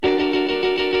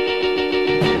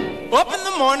Up in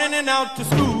the morning and out to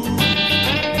school.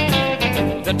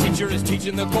 The teacher is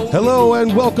teaching the golden Hello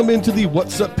and welcome into the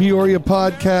What's Up Peoria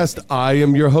podcast. I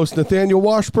am your host, Nathaniel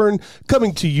Washburn,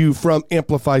 coming to you from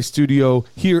Amplify Studio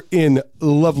here in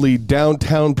lovely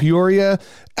downtown Peoria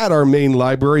at our main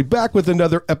library, back with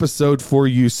another episode for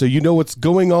you so you know what's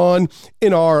going on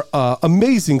in our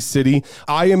amazing city.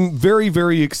 I am very,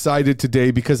 very excited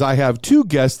today because I have two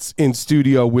guests in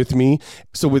studio with me.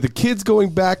 So with the kids going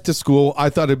back to school, I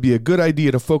thought it'd be a good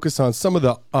idea to focus on some of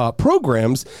the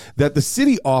programs that the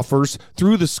city offers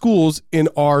through the schools in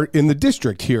the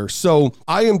district here. So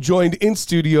I am joined in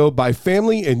studio by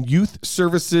Family and Youth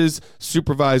Services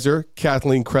Supervisor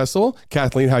Kathleen Kresl.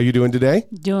 Kathleen, how are you doing today?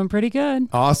 Doing pretty good.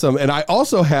 Awesome. And I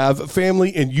also have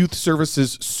Family and Youth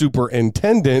Services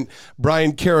Superintendent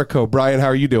Brian Carrico. Brian, how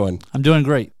are you doing? I'm doing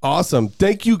great. Awesome.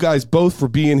 Thank you guys both for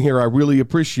being here. I really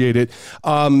appreciate it.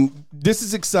 This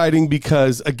is exciting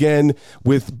because, again,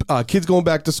 with kids going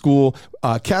back to school,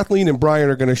 Kathleen and Brian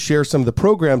are going to share some of the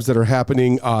programs that are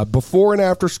happening before and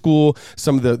after school,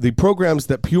 some of the programs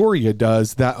that Peoria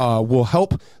does that will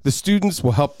help the students,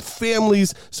 will help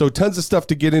families. So tons of stuff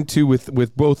to get into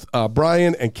with both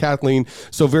Brian and Kathleen.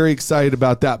 So very excited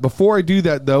about that. Before I do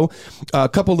that, though, a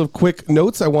couple of quick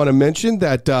notes. I want to mention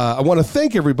that I want to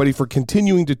thank everybody for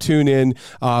continuing to tune in.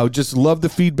 Just love the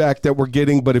feedback that we're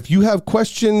getting. But if you have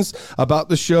questions about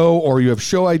the show or you have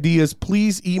show ideas,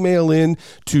 please email in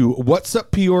to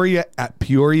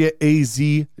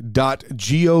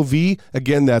whatsuppeoria@peoriaaz.gov.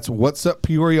 Again, that's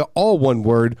whatsuppeoria, all one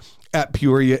word, at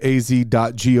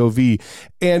peoriaaz.gov.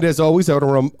 And as always, I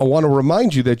want to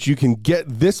remind you that you can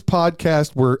get this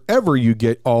podcast wherever you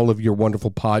get all of your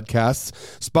wonderful podcasts: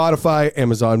 Spotify,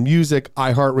 Amazon Music,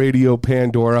 iHeartRadio,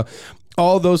 Pandora,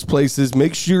 all those places.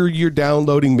 Make sure you're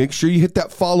downloading. Make sure you hit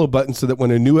that follow button so that when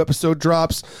a new episode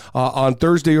drops on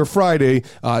Thursday or Friday,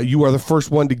 you are the first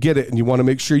one to get it. And you want to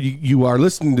make sure you are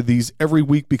listening to these every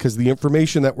week because the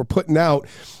information that we're putting out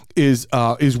is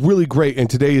really great. And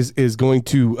today is going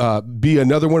to be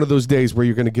another one of those days where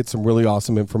you're going to get some really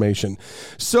awesome information.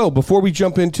 So before we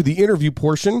jump into the interview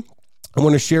portion, I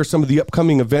want to share some of the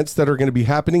upcoming events that are going to be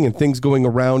happening and things going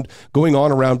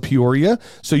on around Peoria,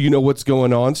 so you know what's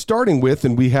going on. Starting with,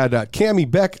 and we had Cammie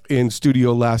Beck in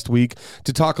studio last week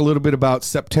to talk a little bit about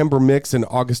September Mix and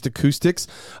August Acoustics.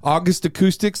 August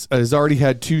Acoustics has already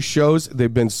had 2 shows.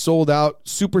 They've been sold out,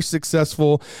 super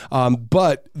successful,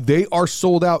 but they are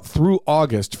sold out through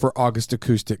August for August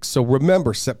Acoustics. So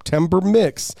remember, September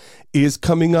Mix is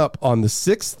coming up on the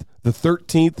 6th, the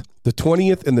 13th, the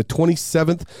 20th, and the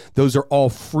 27th. Those are all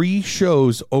free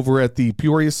shows over at the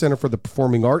Peoria Center for the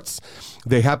Performing Arts.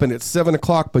 They happen at 7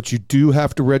 o'clock, but you do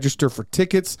have to register for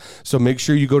tickets. So make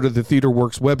sure you go to the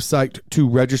TheaterWorks website to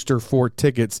register for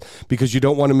tickets because you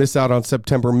don't want to miss out on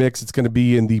September Mix. It's going to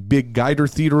be in the Big Guider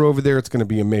Theater over there. It's going to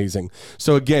be amazing.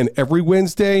 So again, every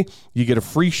Wednesday, you get a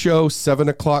free show, 7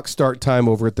 o'clock start time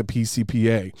over at the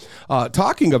PCPA.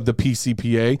 Talking of the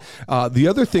PCPA, the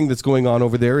other thing that's going on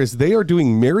over there is they are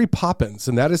doing Mary Poppins,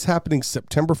 and that is happening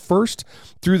September 1st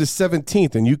through the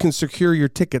 17th, and you can secure your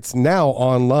tickets now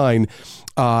online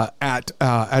at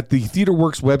the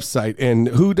TheaterWorks website. And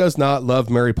who does not love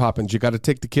Mary Poppins? You got to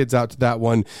take the kids out to that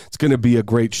one. It's going to be a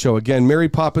great show. Again, Mary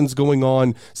Poppins going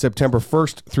on September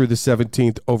 1st through the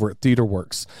 17th over at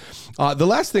TheaterWorks. The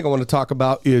last thing I want to talk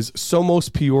about is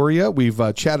Somos Peoria. We've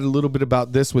chatted a little bit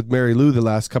about this with Mary Lou the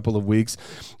last couple of weeks,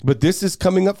 but this is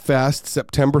coming up fast.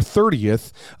 September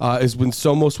 30th is when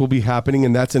Somos will be happening,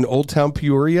 and that's in Old Town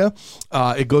Peoria.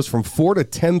 It goes from 4 to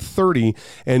 10:30,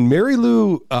 and Mary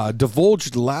Lou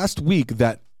divulged last week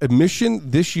that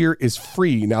admission this year is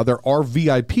free. Now, there are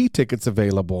VIP tickets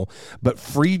available, but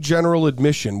free general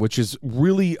admission, which is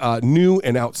really new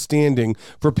and outstanding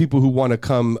for people who want to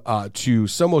come to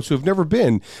Somos who have never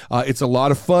been. It's a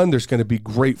lot of fun. There's going to be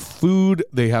great food.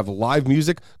 They have live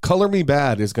music. Color Me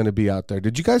Bad is going to be out there.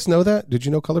 Did you guys know that? Did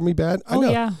you know Color Me Bad? I know.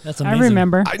 Yeah, that's amazing. I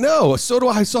remember. I know. So do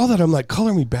I. Saw that. I'm like,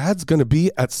 Color Me Bad's going to be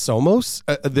at Somos.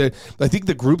 I think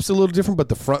the group's a little different, but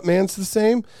the front man's the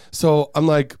same. So I'm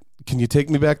like, can you take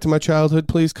me back to my childhood,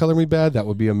 please? Color Me Bad? That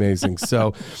would be amazing.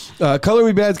 So Color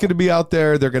Me Bad's going to be out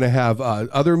there. They're going to have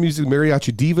other music.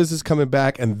 Mariachi Divas is coming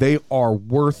back, and they are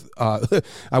worth,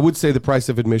 I would say the price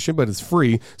of admission, but it's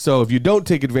free. So if you don't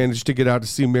take advantage to get out to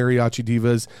see Mariachi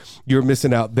Divas, you're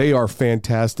missing out. They are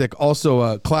fantastic. Also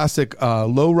a classic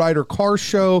lowrider car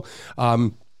show.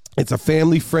 It's a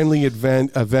family-friendly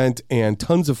event and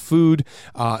tons of food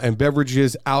and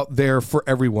beverages out there for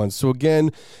everyone. So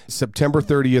again, September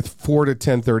 30th, 4 to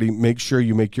 10:30, make sure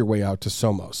you make your way out to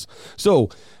Somos. So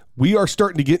We are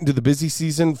starting to get into the busy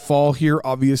season. Fall here,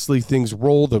 obviously, things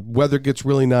roll. The weather gets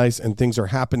really nice and things are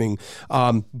happening.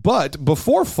 But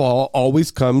before fall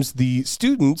always comes the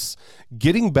students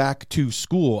getting back to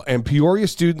school. And Peoria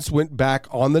students went back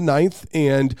on the 9th.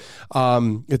 And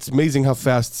it's amazing how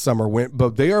fast summer went.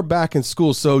 But they are back in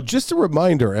school. So just a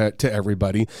reminder to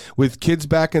everybody, with kids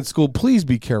back in school, please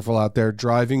be careful out there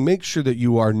driving. Make sure that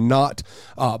you are not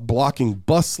blocking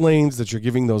bus lanes, that you're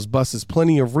giving those buses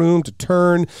plenty of room to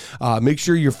turn. Make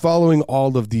sure you're following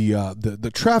all of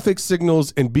the traffic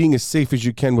signals and being as safe as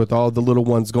you can with all the little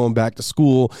ones going back to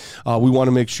school. We want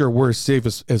to make sure we're as safe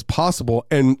as possible.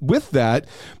 And with that,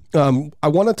 I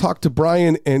want to talk to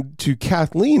Brian and to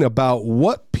Kathleen about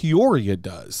what Peoria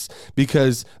does,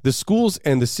 because the schools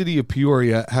and the city of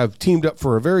Peoria have teamed up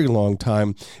for a very long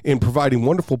time in providing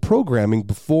wonderful programming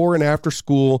before and after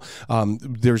school.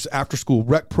 There's after school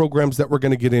rec programs that we're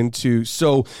going to get into.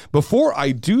 So before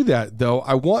I do that, though,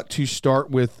 I want to start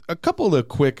with a couple of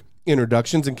quick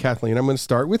introductions. And Kathleen, I'm going to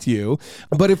start with you.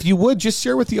 But if you would, just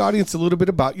share with the audience a little bit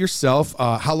about yourself,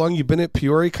 how long you've been at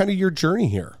Peoria, kind of your journey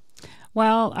here.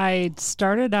 Well, I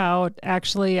started out,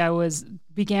 actually,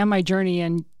 began my journey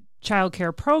in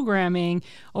childcare programming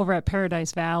over at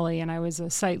Paradise Valley, and I was a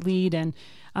site lead, and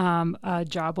a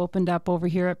job opened up over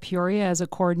here at Peoria as a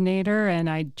coordinator, and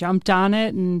I jumped on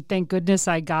it, and thank goodness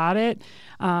I got it.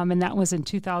 And that was in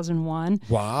 2001.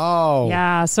 Wow.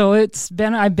 Yeah, so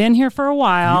I've been here for a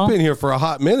while. You've been here for a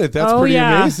hot minute. That's pretty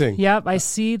amazing. Yep, I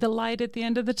see the light at the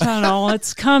end of the tunnel.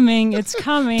 It's coming. It's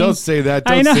coming. Don't say that.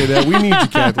 Don't say that. We need you,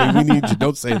 Kathleen. We need you.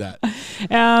 Don't say that.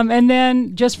 And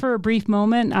then just for a brief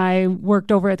moment, I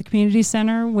worked over at the community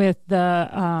center with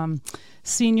the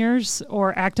seniors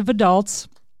or active adults,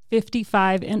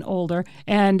 55 and older.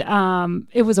 And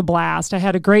it was a blast. I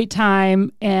had a great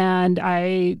time. And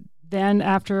then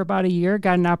after about a year,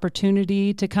 got an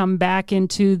opportunity to come back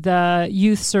into the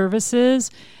youth services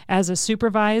as a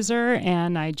supervisor.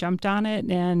 And I jumped on it,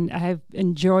 and I've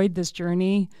enjoyed this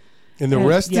journey. And the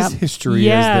rest is history,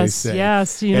 as they say.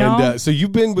 Yes, so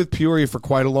you've been with Peoria for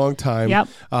quite a long time,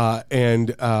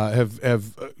 and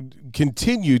have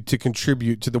continued to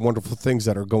contribute to the wonderful things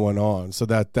that are going on. So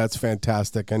that's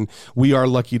fantastic, and we are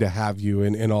lucky to have you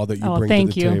and all that you bring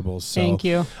to the table. So, thank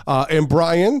you. And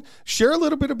Brian, share a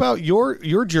little bit about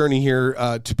your journey here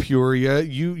to Peoria.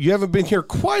 You haven't been here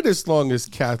quite as long as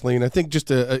Kathleen. I think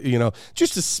just a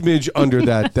smidge under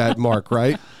that mark,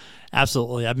 right?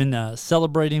 Absolutely. I've been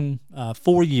celebrating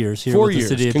 4 years here with the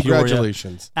city of Peoria.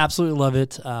 Congratulations. Absolutely love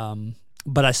it.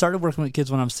 But I started working with kids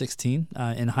when I was 16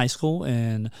 in high school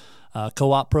in a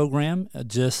co-op program,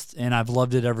 and I've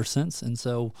loved it ever since. And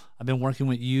so I've been working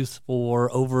with youth for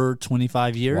over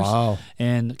 25 years. Wow.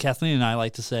 And Kathleen and I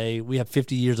like to say we have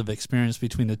 50 years of experience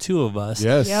between the two of us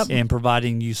in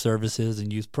providing youth services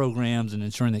and youth programs and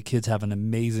ensuring that kids have an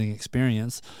amazing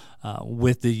experience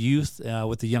with the youth,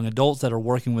 with the young adults that are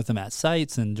working with them at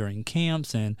sites and during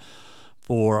camps, and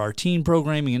for our teen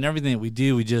programming and everything that we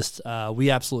do. We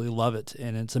absolutely love it.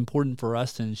 And it's important for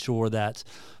us to ensure that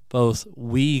both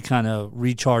we kind of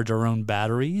recharge our own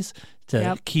batteries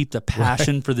to keep the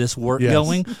passion for this work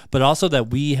going, but also that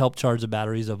we help charge the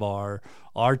batteries of our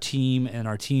team and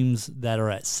our teams that are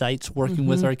at sites working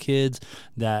with our kids,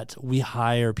 that we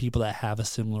hire people that have a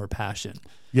similar passion.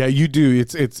 Yeah, you do.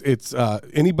 It's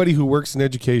anybody who works in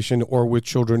education or with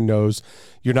children knows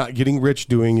you're not getting rich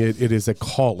doing it. It is a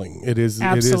calling. It is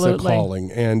a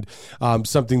calling, and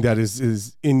something that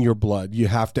is in your blood. You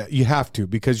have to,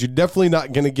 because you're definitely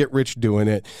not going to get rich doing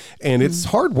it, and it's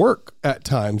hard work at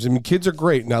times. I mean, kids are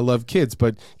great, and I love kids,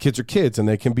 but kids are kids, and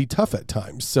they can be tough at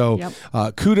times. So,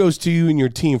 kudos to you and your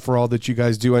team for all that you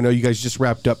guys do. I know you guys just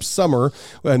wrapped up summer,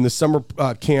 and the summer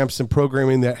camps and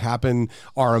programming that happen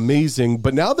are amazing.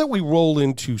 But now that we roll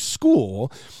into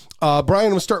school, Brian, I'm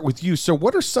going to start with you. So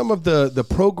what are some of the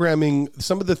programming,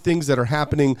 some of the things that are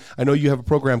happening? I know you have a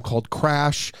program called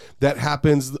Crash that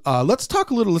happens. Let's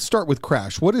start with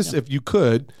Crash. What is, if you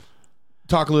could,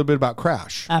 talk a little bit about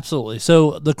Crash. Absolutely.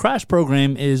 So the Crash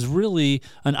program is really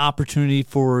an opportunity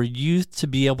for youth to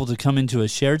be able to come into a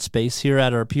shared space here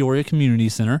at our Peoria Community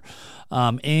Center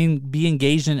and be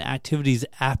engaged in activities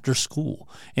after school.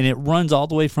 And it runs all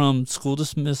the way from school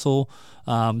dismissal,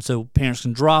 so parents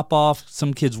can drop off.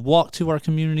 Some kids walk to our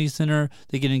community center.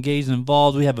 They get engaged and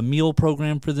involved. We have a meal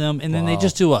program for them. And then they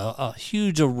just do a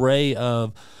huge array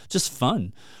of just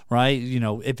fun, right? You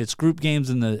know, if it's group games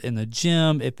in the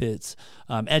gym, if it's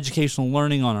educational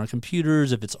learning on our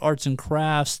computers, if it's arts and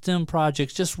crafts, STEM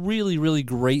projects, just really, really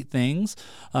great things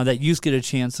that youth get a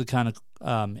chance to kind of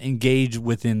engage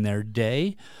within their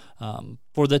day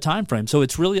for the time frame. So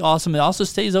it's really awesome. It also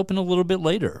stays open a little bit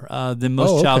later than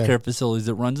most child care facilities.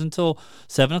 It runs until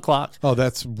 7 o'clock. Oh,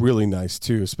 that's really nice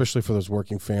too, especially for those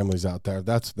working families out there.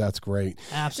 That's great.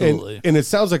 Absolutely. And it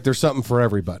sounds like there's something for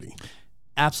everybody.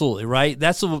 Absolutely, right?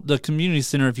 That's the community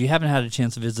center. If you haven't had a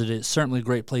chance to visit it, it's certainly a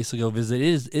great place to go visit.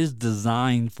 It is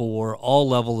designed for all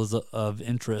levels of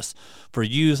interest, for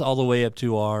youth all the way up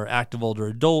to our active older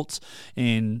adults,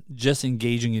 and just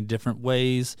engaging in different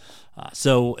ways.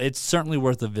 So it's certainly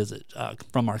worth a visit.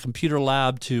 From our computer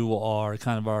lab to our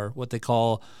what they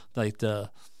call like the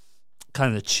kind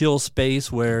of the chill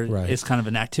space where it's kind of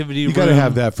an activity room. You got to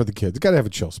have that for the kids. You got to have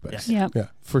a chill space. Yeah,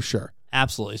 for sure.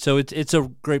 Absolutely. So it's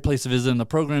a great place to visit, and the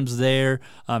program's there.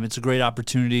 It's a great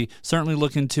opportunity. Certainly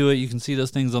look into it. You can see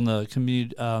those things on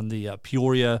the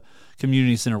Peoria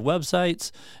Community Center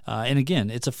websites. And again,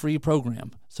 it's a free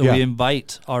program. So we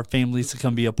invite our families to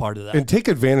come be a part of that. And take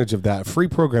advantage of that. Free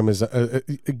program is,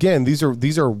 again, these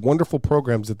are wonderful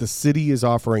programs that the city is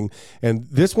offering. And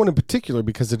this one in particular,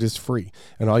 because it is free.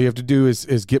 And all you have to do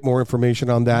is get more information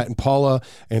on that. And Paula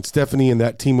and Stephanie and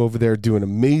that team over there do an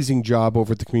amazing job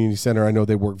over at the community center. I know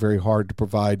they work very hard to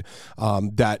provide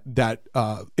that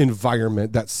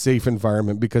environment, that safe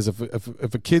environment, because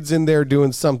if a kid's in there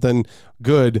doing something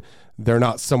good, they're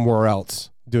not somewhere else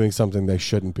doing something they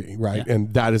shouldn't be, right? Yeah.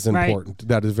 And that is important. Right.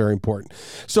 That is very important.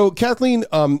 So, Kathleen,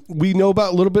 we know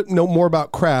more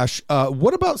about Crash.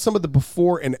 What about some of the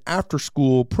before and after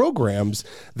school programs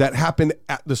that happen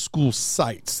at the school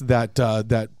sites that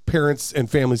parents and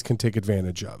families can take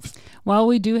advantage of? Well,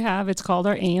 we do have, it's called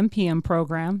our AM PM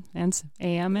program, and it's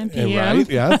AM and PM. Right,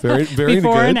 yeah, very, very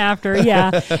before good. and after,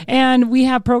 yeah. And we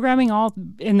have programming all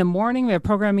in the morning. We have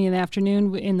programming in the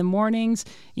afternoon. In the mornings,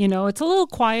 it's a little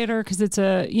quieter because it's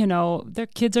their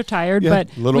kids are tired, but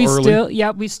we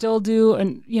still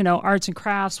do, arts and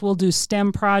crafts. We'll do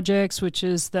STEM projects, which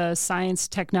is the science,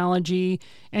 technology,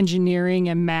 engineering,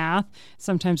 and math.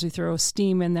 Sometimes we throw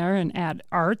STEAM in there and add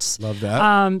arts. Love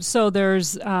that. So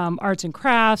there's arts and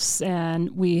crafts,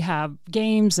 and we have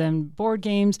games and board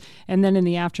games. And then in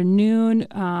the afternoon,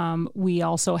 we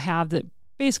also have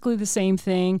basically the same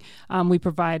thing. We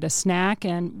provide a snack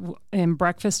and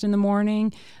breakfast in the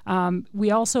morning.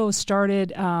 We also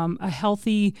started a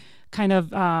healthy kind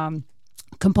of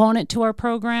component to our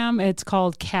program. It's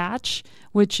called CATCH,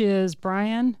 which is,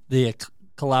 Brian? The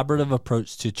collaborative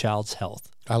approach to child's health.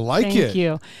 I like it. Thank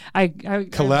you.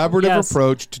 Collaborative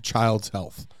approach to child's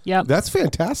health. Yep. That's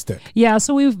fantastic. Yeah,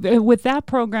 so with that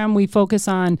program, we focus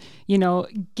on,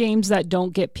 games that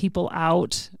don't get people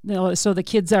out. So the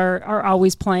kids are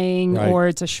always playing, or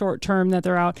it's a short term that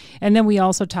they're out. And then we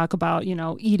also talk about,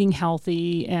 eating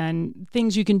healthy and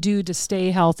things you can do to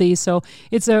stay healthy. So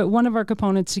it's one of our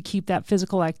components to keep that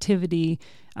physical activity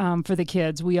for the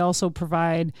kids. We also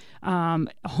provide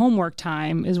homework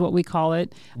time, is what we call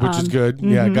it. Which is good.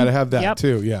 Yeah, got to have that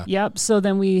too. Yeah. Yep. So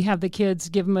then we have the kids,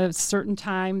 give them a certain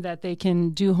time that they can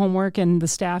do homework, and the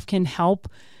staff can help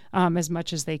as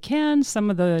much as they can. Some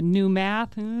of the new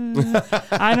math,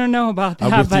 I don't know about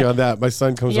that. I'm with you on that. My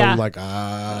son comes home like,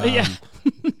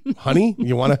 honey,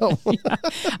 you want to help? Yeah.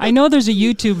 I know there's a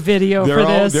YouTube video for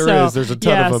this. There is. There's a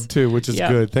ton of them too, which is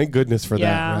good. Thank goodness for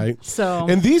that, right? So,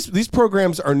 and these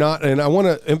programs are not, and I want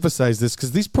to emphasize this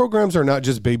because these programs are not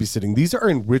just babysitting. These are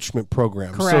enrichment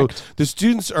programs. Correct. So the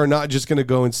students are not just going to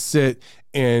go and sit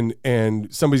and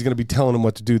somebody's going to be telling them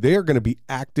what to do. They are going to be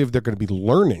active. They're going to be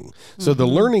learning. So the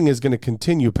learning is going to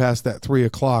continue past that 3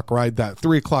 o'clock, right? That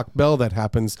 3 o'clock bell that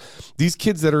happens. These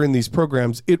kids that are in these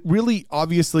programs, it really,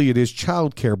 obviously it is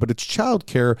childcare, but it's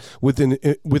childcare with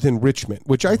enrichment,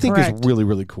 which I think is really,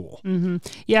 really cool. Mm-hmm.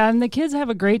 Yeah. And the kids have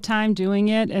a great time doing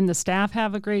it, and the staff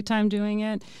have a great time doing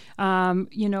it.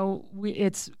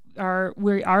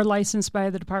 We are licensed by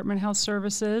the Department of Health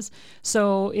Services,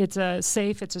 so it's a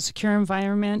safe, it's a secure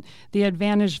environment. The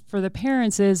advantage for the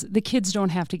parents is the kids don't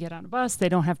have to get on a bus, they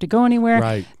don't have to go anywhere.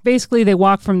 Right. Basically, they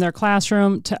walk from their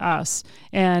classroom to us,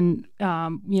 and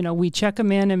we check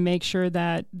them in and make sure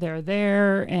that they're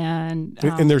there and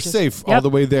they're safe all the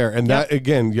way there. And that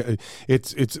again,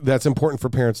 that's important for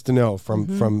parents to know.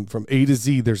 From A to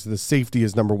Z, there's the safety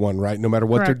is number one, right? No matter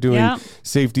what they're doing,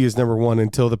 safety is number one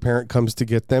until the parent comes to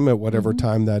get them at whatever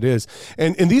time that is.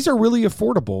 And these are really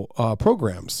affordable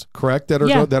programs, correct? That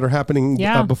are happening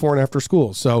before and after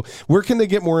school. So where can they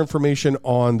get more information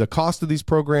on the cost of these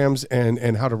programs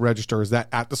and how to register? Is that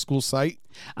at the school site?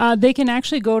 They can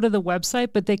actually go to the website,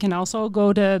 but they can also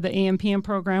go to the AMPM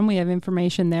program. We have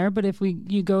information there. But if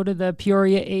you go to the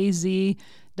PeoriaAZ.gov,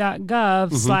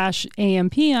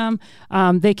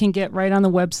 peoria.gov/AMPM, they can get right on the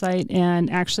website, and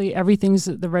actually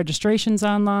the registration's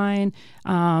online,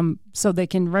 so they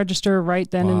can register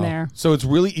right then and there. So it's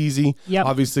really easy. Yep.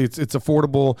 Obviously, it's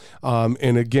affordable,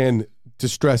 and again, to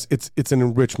stress, it's an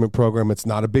enrichment program. It's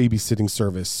not a babysitting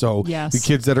service. So yes. The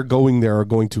kids that are going there are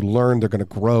going to learn. They're going to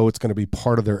grow. It's going to be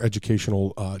part of their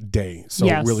educational day. So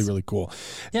yes. really, really cool.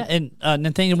 Yeah, and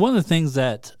Nathaniel, one of the things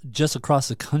that just across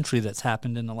the country that's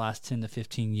happened in the last 10 to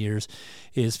 15 years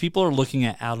is people are looking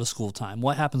at out-of-school time.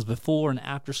 What happens before and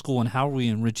after school, and how are we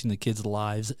enriching the kids'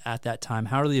 lives at that time?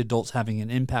 How are the adults having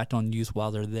an impact on youth while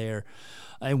they're there?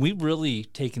 And we've really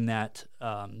taken that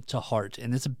to heart,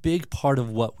 and it's a big part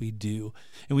of what we do.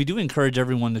 And we do encourage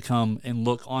everyone to come and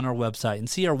look on our website and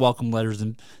see our welcome letters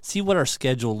and see what our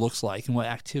schedule looks like and what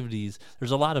activities.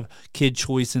 There's a lot of kid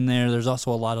choice in there. There's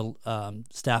also a lot of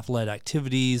staff-led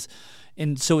activities.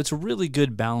 And so it's a really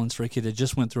good balance for a kid that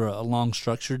just went through a long,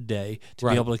 structured day to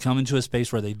be able to come into a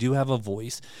space where they do have a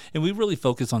voice. And we really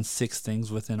focus on 6 things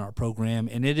within our program.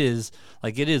 And it is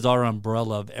our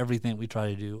umbrella of everything we try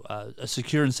to do. A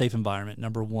secure and safe environment,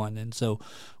 number 1. And so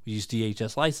we use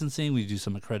DHS licensing. We do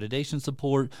some accreditation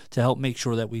support to help make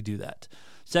sure that we do that.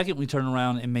 Second, we turn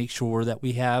around and make sure that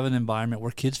we have an environment where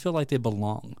kids feel like they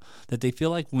belong, that they feel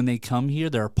like when they come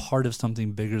here, they're a part of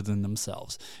something bigger than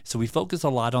themselves. So we focus a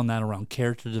lot on that around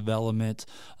character development,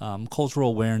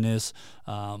 cultural awareness,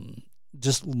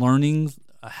 just learning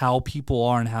how people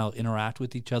are and how to interact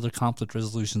with each other. Conflict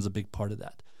resolution is a big part of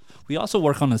that. We also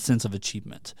work on a sense of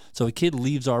achievement. So a kid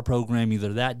leaves our program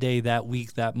either that day, that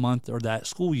week, that month, or that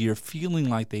school year feeling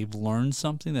like they've learned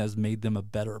something that has made them a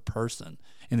better person,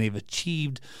 and they've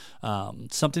achieved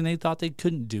something they thought they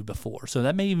couldn't do before. So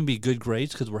that may even be good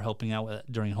grades because we're helping out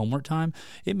during homework time.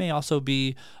 It may also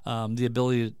be the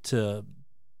ability to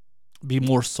be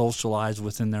more socialized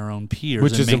within their own peers,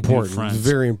 which is important. It's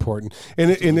very important.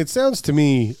 And it sounds to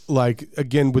me like,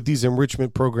 again, with these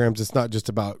enrichment programs, it's not just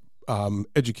about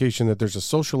education, that there's a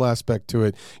social aspect to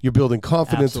it. You're building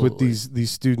confidence Absolutely. with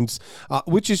these students,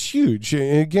 which is huge.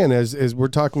 And again, as we're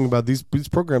talking about, these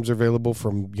programs are available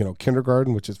from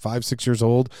kindergarten, which is 5-6 years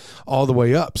old, all the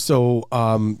way up. So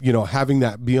having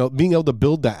that being able to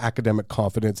build that academic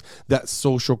confidence, that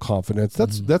social confidence,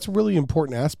 that's a really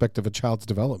important aspect of a child's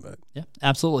development. Yeah,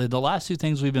 absolutely. The last 2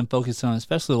 things we've been focused on,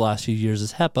 especially the last few years,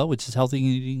 is HEPA, which is healthy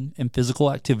eating and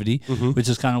physical activity, which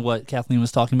is kind of what Kathleen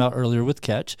was talking about earlier with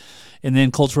Catch. And then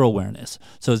cultural awareness.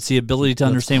 So it's the ability to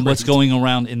understand what's going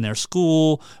around in their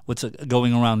school, what's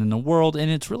going around in the world, and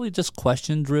it's really just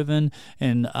question-driven.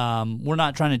 And we're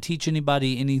not trying to teach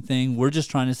anybody anything. We're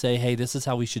just trying to say, hey, this is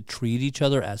how we should treat each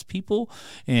other as people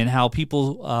and how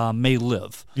people may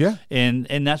live. Yeah.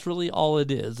 And that's really all it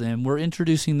is. And we're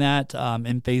introducing that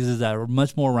in phases that are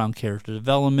much more around character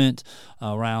development,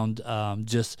 around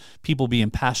just people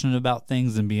being passionate about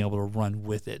things and being able to run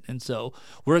with it. And so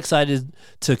we're excited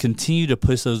to continue to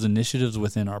push those initiatives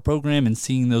within our program and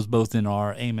seeing those both in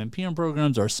our AM and PM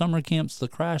programs, our summer camps, the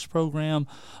crash program,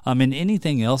 and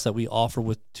anything else that we offer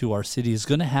to our city is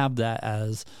going to have that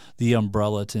as the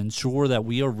umbrella to ensure that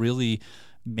we are really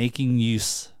making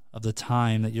use of the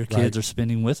time that your kids are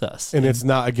spending with us. And it's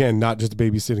not just a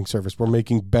babysitting service. We're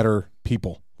making better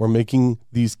people. We're making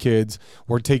these kids,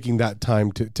 we're taking that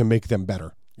time to make them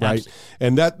better. Right.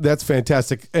 And that's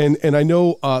fantastic. And I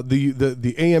know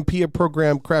the AMP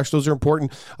program, Crash, those are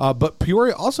important. But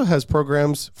Peoria also has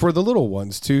programs for the little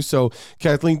ones too. So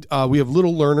Kathleen, we have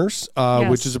Little Learners,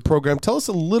 which is a program. Tell us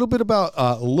a little bit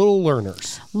about Little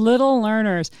Learners. Little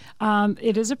Learners.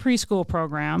 It is a preschool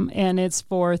program, and it's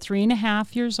for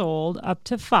 3.5 years old up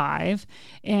to 5.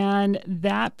 And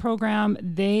that program,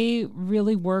 they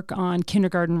really work on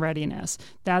kindergarten readiness.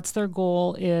 That's their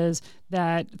goal, is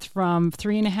that from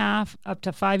 3.5 up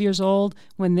to 5 years old,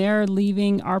 when they're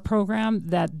leaving our program,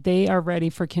 that they are ready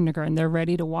for kindergarten. They're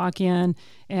ready to walk in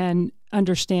and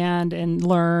understand and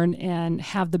learn and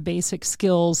have the basic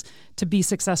skills to be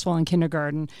successful in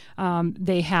kindergarten.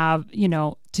 They have,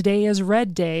 today is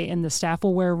Red Day, and the staff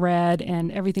will wear red,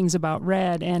 and everything's about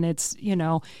red, and it's,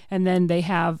 and then they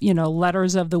have,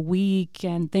 letters of the week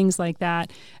and things like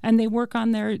that. And they work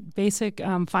on their basic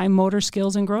fine motor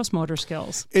skills and gross motor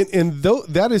skills. And though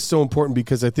that is so important,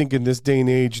 because I think in this day and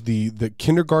age, the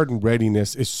kindergarten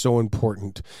readiness is so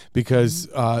important, because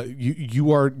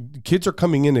kids are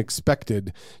coming in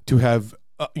expected to have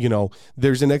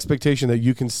there's an expectation that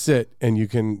you can sit and you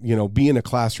can, be in a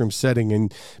classroom setting,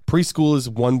 and preschool is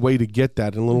one way to get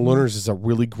that. And Little Learners is a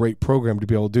really great program to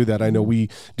be able to do that. I know we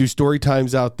do story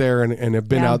times out there and have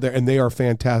been out there, and they are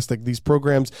fantastic. These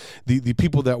programs, the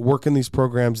people that work in these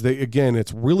programs,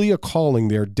 it's really a calling.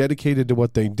 They're dedicated to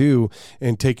what they do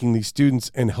and taking these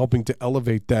students and helping to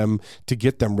elevate them to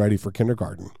get them ready for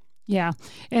kindergarten. Yeah,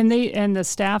 and the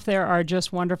staff there are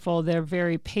just wonderful. They're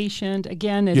very patient.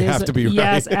 Again, you have to be right.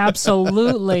 Yes,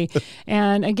 absolutely.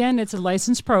 And again, it's a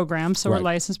licensed program, so we're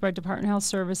licensed by Department of Health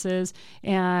Services,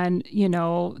 and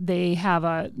they have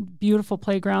a beautiful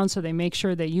playground, so they make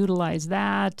sure they utilize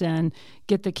that and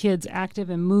get the kids active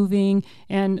and moving.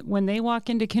 And when they walk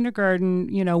into kindergarten,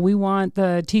 we want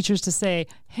the teachers to say,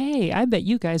 "Hey, I bet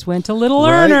you guys went to Little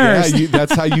Learners." Yeah,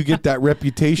 that's how you get that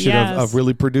reputation of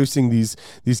really producing these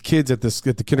kids at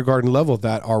the kindergarten level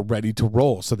that are ready to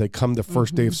roll. So they come the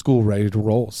first day of school ready to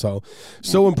roll. So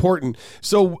important.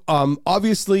 So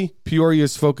obviously Peoria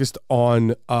is focused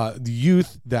on the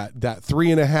youth, that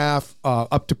 3.5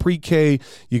 up to pre-K.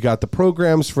 You got the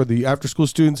programs for the after school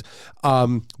students.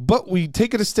 But we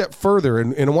take it a step further,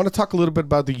 and I want to talk a little bit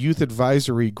about the youth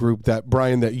advisory group that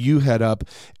Brian, that you head up.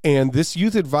 And this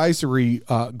youth advisory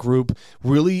group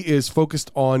really is focused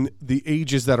on the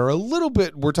ages that are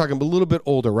we're talking a little bit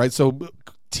older, right? So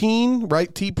teen,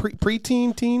 right?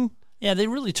 Preteen, teen? Yeah, they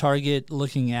really target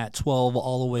looking at 12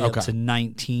 all the way up to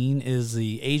 19 is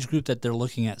the age group that they're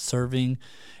looking at serving.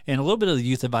 And a little bit of the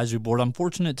Youth Advisory Board, I'm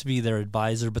fortunate to be their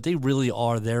advisor, but they really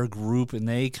are their group, and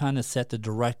they kind of set the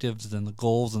directives and the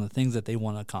goals and the things that they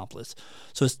want to accomplish.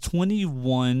 So it's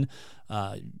 21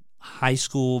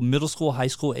 middle school, high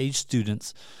school age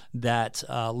students that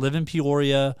live in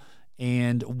Peoria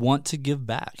and want to give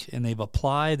back. And they've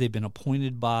applied, they've been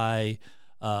appointed by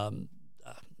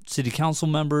city council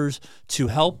members to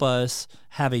help us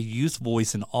have a youth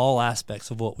voice in all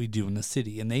aspects of what we do in the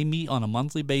city. And they meet on a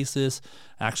monthly basis,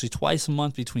 actually twice a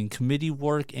month between committee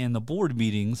work and the board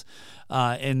meetings.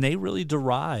 And they really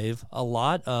derive a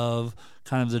lot of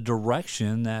kind of the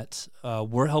direction that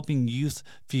we're helping youth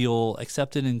feel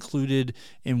accepted, included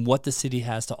in what the city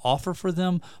has to offer for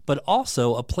them, but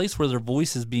also a place where their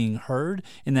voice is being heard,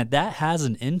 and that has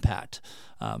an impact.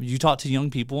 You talk to young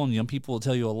people, and young people will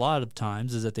tell you a lot of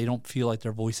times is that they don't feel like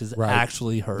their voice is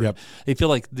actually heard. Yep. They feel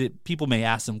like people may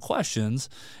ask them questions,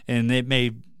 and they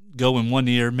may go in one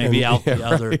ear, maybe out the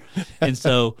other. And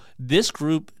so this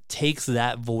group takes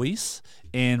that voice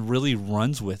and really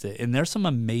runs with it. And there's some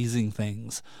amazing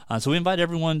things. So we invite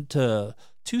everyone to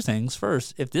two things.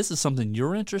 First, if this is something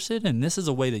you're interested in, this is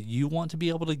a way that you want to be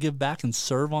able to give back and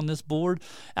serve on this board,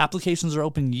 applications are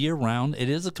open year-round. It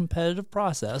is a competitive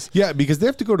process. Yeah, because they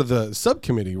have to go to the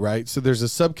subcommittee, right? So there's a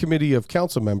subcommittee of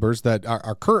council members that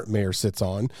our current mayor sits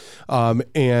on,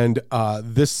 and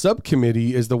this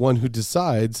subcommittee is the one who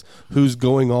decides who's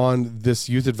going on this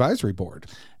youth advisory board.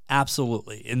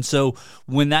 Absolutely. And so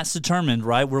when that's determined,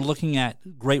 right, we're looking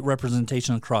at great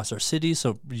representation across our city.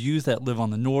 So youth that live on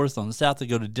the north, on the south, that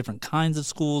go to different kinds of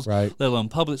schools, right, let alone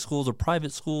public schools or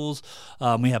private schools.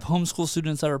 We have homeschool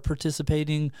students that are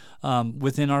participating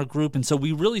within our group. And so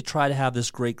we really try to have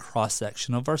this great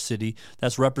cross-section of our city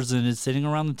that's represented sitting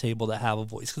around the table that have a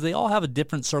voice, because they all have a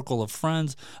different circle of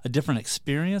friends, a different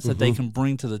experience that they can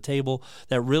bring to the table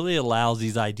that really allows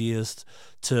these ideas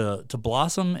to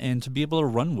blossom and to be able to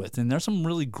run with. And there's some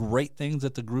really great things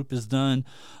that the group has done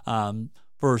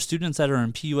for students that are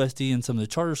in PUSD and some of the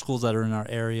charter schools that are in our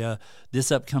area.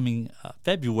 This upcoming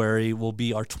February will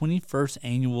be our 21st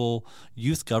annual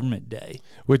Youth Government Day,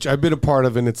 which I've been a part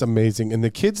of, and it's amazing. And the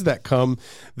kids that come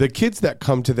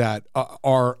to that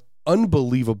are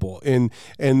unbelievable, and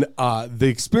the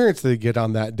experience they get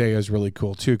on that day is really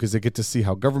cool too, because they get to see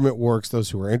how government works, those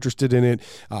who are interested in it,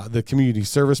 the community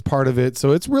service part of it.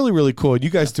 So it's really, really cool. And you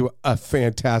guys do a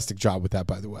fantastic job with that,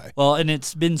 by the way. Well, and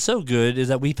it's been so good is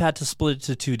that we've had to split it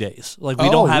to 2 days. Like we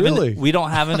don't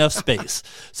have enough space.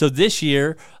 So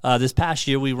this past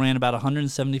year, we ran about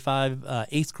 175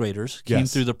 eighth graders came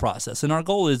through the process, and our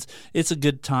goal is it's a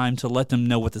good time to let them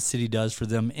know what the city does for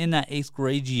them in that 8th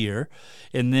grade year,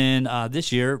 and then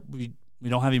this year, we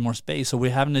don't have any more space, so we're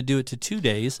having to do it to 2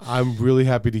 days. I'm really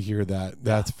happy to hear that.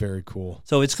 That's very cool.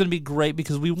 So it's going to be great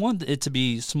because we want it to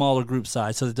be smaller group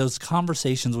size so that those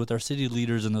conversations with our city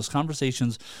leaders and those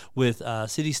conversations with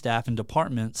city staff and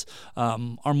departments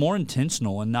are more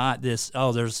intentional and not this,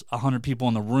 there's 100 people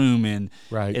in the room and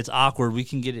it's awkward. We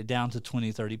can get it down to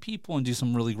 20, 30 people and do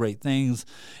some really great things.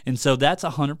 And so that's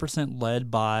 100%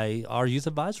 led by our Youth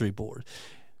Advisory Board.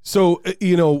 So,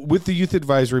 with the Youth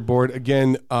Advisory Board,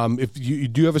 again, if you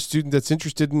do have a student that's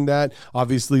interested in that,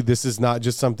 obviously this is not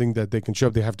just something that they can show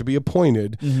up. They have to be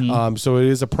appointed. Mm-hmm. So it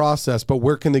is a process, but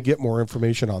where can they get more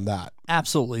information on that?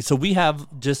 Absolutely. So we have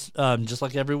just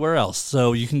like everywhere else.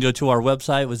 So you can go to our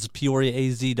website, which is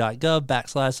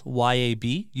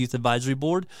peoriaz.gov/YAB, Youth Advisory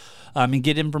Board, and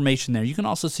get information there. You can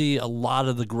also see a lot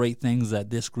of the great things that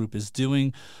this group is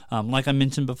doing. Like I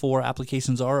mentioned before,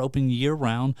 applications are open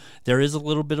year-round. There is a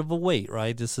little bit of a wait,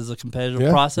 right? This is a competitive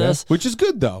process. Which is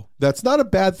good, though. That's not a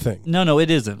bad thing. No, it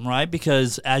isn't, right?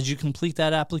 Because as you complete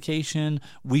that application,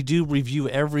 we do review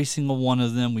every single one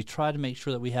of them. We try to make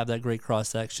sure that we have that great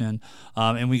cross-section,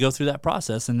 and we go through that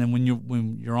process. And then when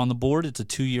you're on the board, it's a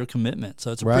 2-year commitment.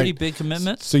 So it's a pretty big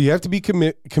commitment. So you have to be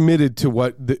committed to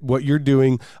what you're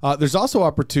doing. There's also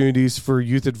opportunities for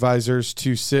youth advisors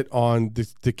to sit on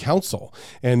the council.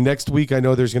 And next week, I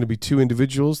know there's going to be 2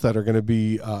 individuals that are going to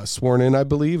be sworn in, I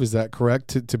believe. Is that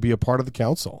correct? To be a part of the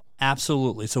council?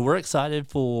 Absolutely. So we're excited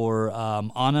for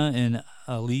Anna and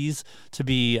Elise to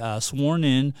be sworn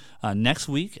in next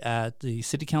week at the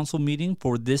City Council meeting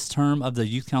for this term of the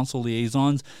Youth Council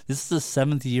Liaisons. This is the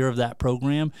 7th year of that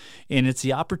program, and it's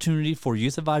the opportunity for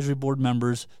Youth Advisory Board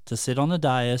members to sit on the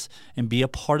dais and be a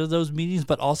part of those meetings,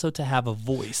 but also to have a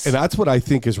voice. And that's what I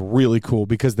think is really cool,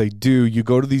 because they do. You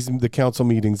go to the council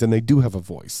meetings, and they do have a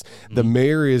voice. Mm-hmm. The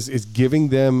mayor is giving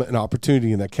them an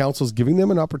opportunity, and the council is giving them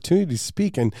an opportunity to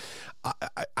speak. And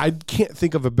I can't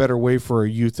think of a better way for a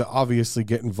youth to obviously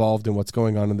get involved in what's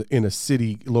going on in a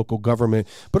city, local government,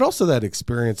 but also that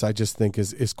experience I just think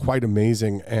is quite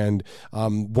amazing, and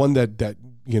one that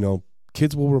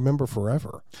kids will remember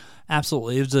forever.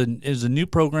 Absolutely. It was a new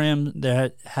program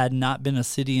that had not been a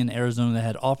city in Arizona that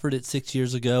had offered it 6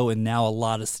 years ago, and now a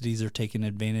lot of cities are taking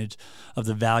advantage of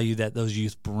the value that those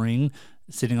youth bring,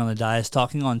 sitting on the dais,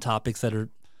 talking on topics that are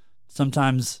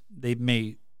sometimes they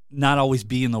may not always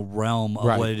be in the realm of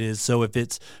what it is. So if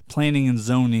it's planning and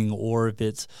zoning, or if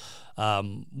it's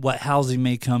what housing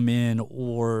may come in,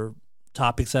 or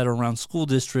topics that are around school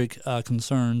district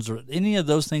concerns, or any of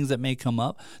those things that may come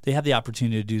up, they have the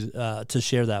opportunity to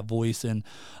share that voice. And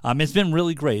it's been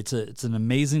really great. It's an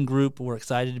amazing group. We're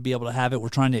excited to be able to have it. We're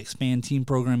trying to expand team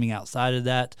programming outside of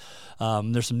that.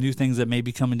 There's some new things that may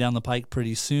be coming down the pike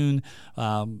pretty soon,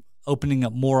 opening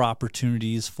up more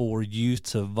opportunities for youth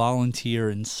to volunteer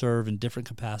and serve in different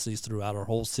capacities throughout our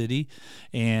whole city.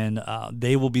 And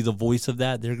they will be the voice of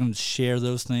that. They're going to share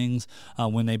those things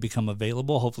when they become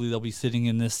available. Hopefully they'll be sitting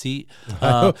in this seat.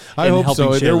 I hope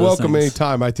so. They're welcome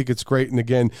anytime. I think it's great. And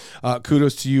again,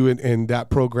 kudos to you in that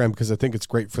program, because I think it's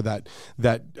great for that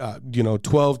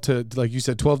 12 to, like you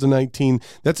said, 12 to 19.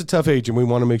 That's a tough age, and we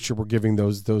want to make sure we're giving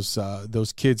those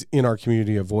kids in our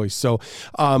community a voice. So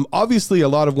obviously a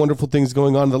lot of wonderful things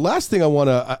going on. The last thing I want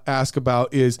to ask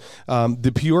about is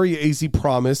the Peoria AZ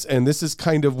Promise, and this is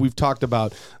we've talked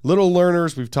about little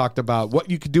learners, we've talked about what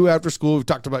you could do after school, we've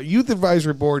talked about Youth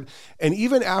Advisory Board, and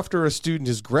even after a student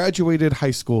has graduated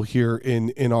high school here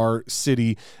in our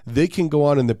city, they can go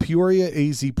on, and the Peoria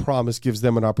AZ Promise gives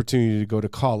them an opportunity to go to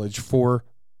college for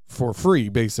free,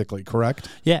 basically, correct?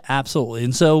 Yeah, absolutely.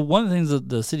 And so one of the things that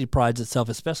the city prides itself,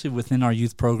 especially within our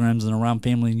youth programs and around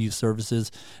family and youth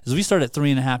services, is we start at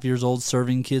 3.5 years old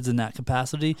serving kids in that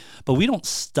capacity, but we don't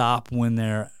stop when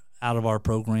they're out of our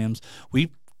programs.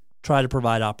 We try to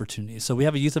provide opportunities. So we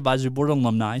have a Youth Advisory Board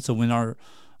alumni, so when our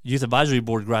Youth Advisory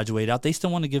Board graduate out, they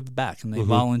still want to give back, and they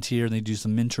volunteer, and they do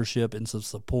some mentorship and some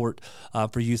support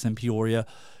for youth in Peoria.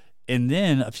 And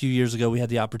then a few years ago, we had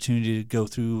the opportunity to go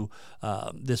through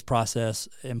this process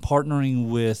and partnering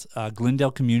with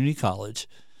Glendale Community College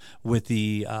with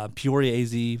the Peoria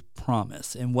AZ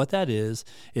Promise. And what that is,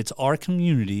 it's our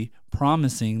community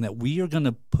promising that we are going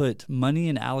to put money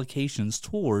and allocations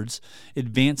towards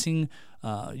advancing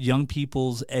young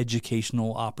people's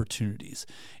educational opportunities.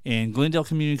 And Glendale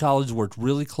Community College worked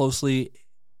really closely.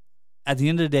 At the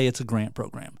end of the day, it's a grant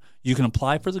program. You can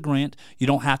apply for the grant. You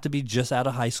don't have to be just out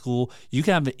of high school. You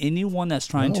can have anyone that's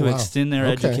trying to extend their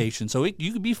education. So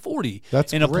you could be 40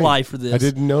 and apply for this. I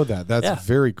didn't know that. That's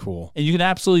very cool. And you can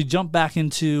absolutely jump back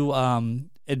into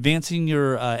advancing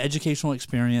your educational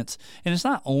experience. And it's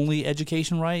not only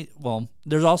education, right? Well,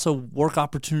 there's also work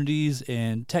opportunities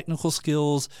and technical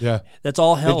skills. Yeah. That's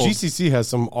all held. The GCC has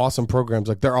some awesome programs.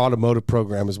 Like their automotive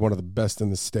program is one of the best in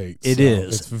the state. It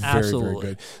is. It's very, very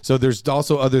good. So there's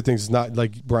also other things. It's not,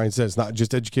 like Brian said, it's not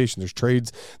just education. There's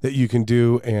trades that you can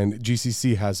do. And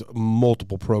GCC has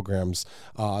multiple programs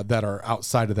that are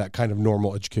outside of that kind of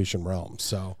normal education realm.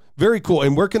 So very cool.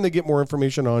 And where can they get more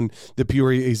information on the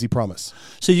Peoria AZ Promise?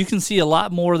 So you can see a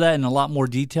lot more of that and a lot more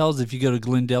details if you go to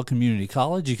Glendale Community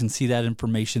College. You can see that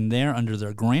information there under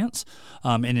their grants,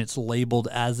 and it's labeled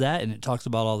as that, and it talks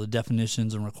about all the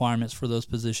definitions and requirements for those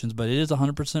positions. But it is a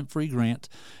 100% free grant.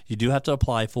 You do have to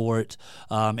apply for it,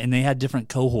 and they had different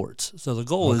cohorts. So the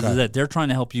goal is that they're trying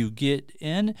to help you get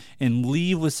in and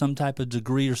leave with some type of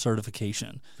degree or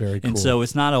certification. Very cool. And so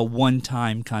it's not a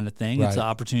one-time kind of thing. Right. It's an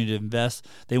opportunity to invest.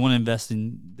 They want to invest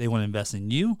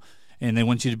in you, and they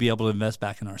want you to be able to invest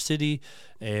back in our city.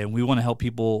 And we want to help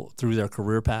people through their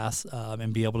career paths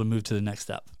and be able to move to the next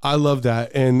step. I love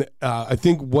that. And I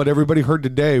think what everybody heard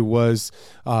today was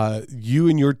you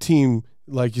and your team,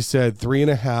 like you said,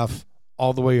 3.5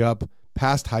 all the way up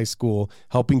past high school,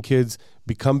 helping kids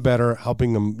become better,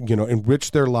 helping them, enrich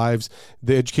their lives.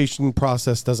 The education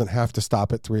process doesn't have to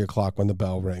stop at 3:00 when the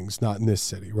bell rings. Not in this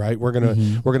city, right? We're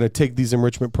gonna take these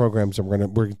enrichment programs and we're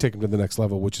gonna take them to the next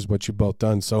level, which is what you've both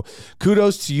done. So,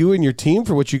 kudos to you and your team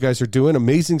for what you guys are doing.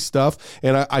 Amazing stuff.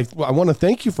 And I want to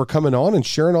thank you for coming on and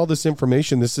sharing all this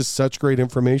information. This is such great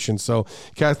information. So,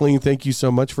 Kathleen, thank you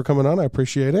so much for coming on. I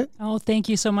appreciate it. Oh, thank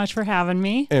you so much for having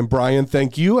me. And Brian,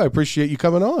 thank you. I appreciate you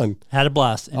coming on. Had a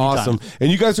blast. Anytime. Awesome.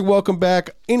 And you guys are welcome back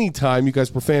anytime. You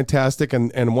guys were fantastic,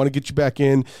 and want to get you back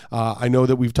in. I know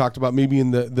that we've talked about maybe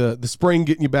in the spring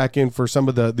getting you back in for some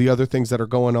of the other things that are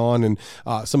going on, and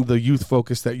some of the youth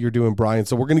focus that you're doing, Brian.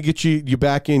 So we're going to get you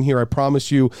back in here, I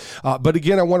promise you. But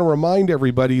again, I want to remind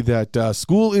everybody that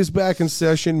school is back in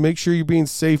session. Make sure you're being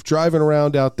safe driving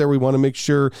around out there. We want to make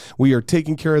sure we are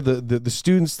taking care of the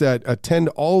students that attend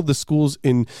all of the schools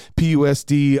in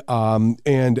PUSD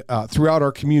and throughout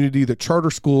our community, the charter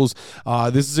schools.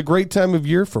 This is a great time of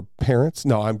year for parents.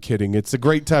 No, I'm kidding. It's a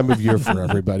great time of year for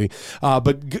everybody.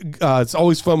 But it's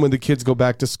always fun when the kids go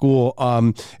back to school.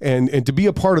 And to be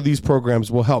a part of these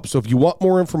programs will help. So if you want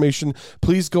more information,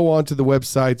 please go on to the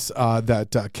websites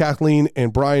that Kathleen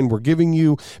and Brian were giving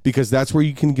you, because that's where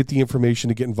you can get the information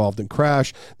to get involved in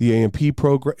Crash, the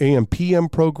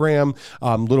AMPM program,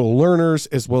 Little Learners,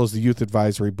 as well as the Youth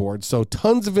Advisory Board. So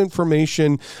tons of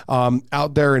information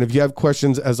out there. And if you have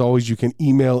questions, as always, you can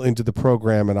email into the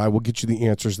program and I will get you the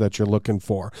answers that you're looking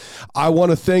for. I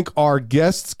want to thank our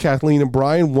guests, Kathleen and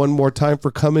Brian, one more time for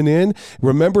coming in.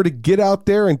 Remember to get out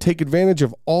there and take advantage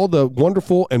of all the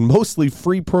wonderful and mostly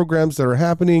free programs that are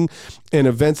happening and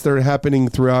events that are happening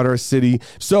throughout our city.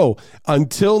 So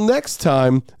until next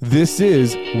time, this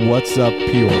is What's Up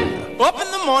Peoria. Up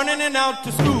in the morning and out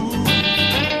to school.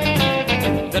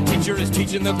 The teacher is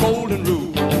teaching the golden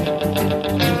rule.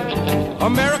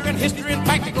 American history and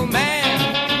practical math.